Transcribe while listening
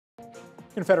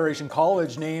Confederation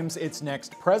College names its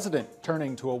next president,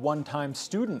 turning to a one-time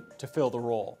student to fill the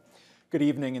role. Good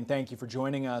evening and thank you for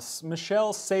joining us.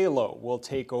 Michelle Salo will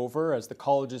take over as the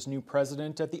college's new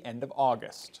president at the end of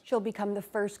August. She'll become the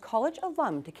first college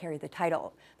alum to carry the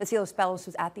title. Vasileios Bellos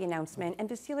was at the announcement. And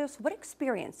Vasileios, what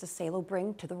experience does Salo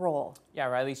bring to the role? Yeah,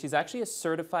 Riley, she's actually a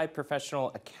certified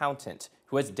professional accountant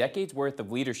who has decades worth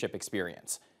of leadership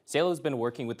experience. Salo's been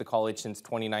working with the college since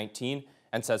 2019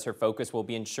 and says her focus will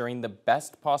be ensuring the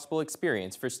best possible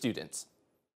experience for students.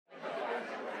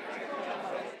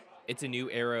 It's a new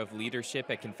era of leadership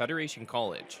at Confederation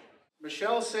College.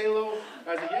 Michelle Salo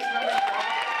as the incoming.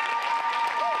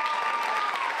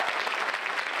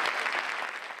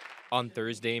 On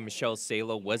Thursday, Michelle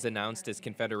Salo was announced as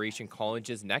Confederation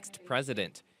College's next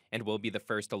president and will be the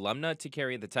first alumna to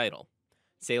carry the title.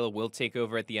 Salo will take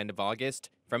over at the end of August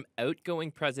from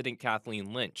outgoing President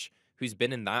Kathleen Lynch, who's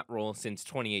been in that role since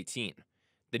 2018.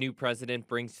 The new president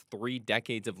brings 3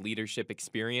 decades of leadership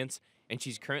experience, and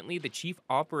she's currently the chief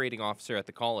operating officer at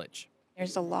the college.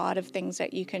 There's a lot of things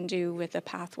that you can do with a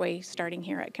pathway starting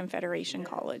here at Confederation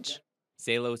College.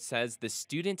 Salo says the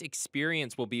student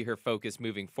experience will be her focus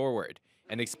moving forward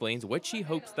and explains what she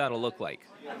hopes that'll look like.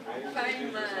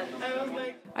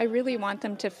 I really want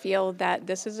them to feel that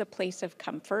this is a place of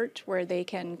comfort where they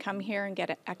can come here and get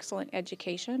an excellent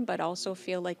education, but also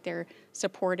feel like they're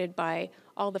supported by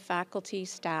all the faculty,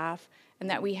 staff, and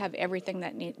that we have everything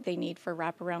that they need for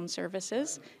wraparound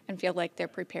services and feel like they're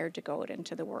prepared to go out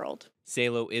into the world.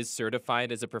 Salo is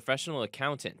certified as a professional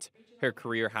accountant. Her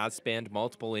career has spanned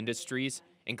multiple industries,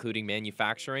 including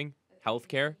manufacturing,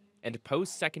 healthcare, and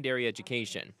post-secondary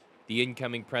education. The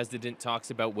incoming president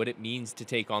talks about what it means to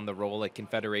take on the role at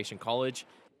Confederation College,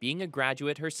 being a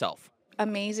graduate herself.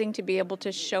 Amazing to be able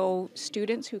to show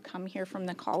students who come here from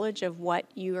the college of what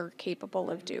you are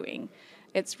capable of doing.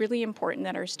 It's really important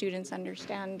that our students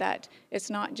understand that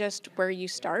it's not just where you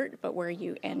start, but where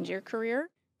you end your career.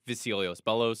 Vasileios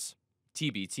Bellos,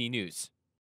 TBT News.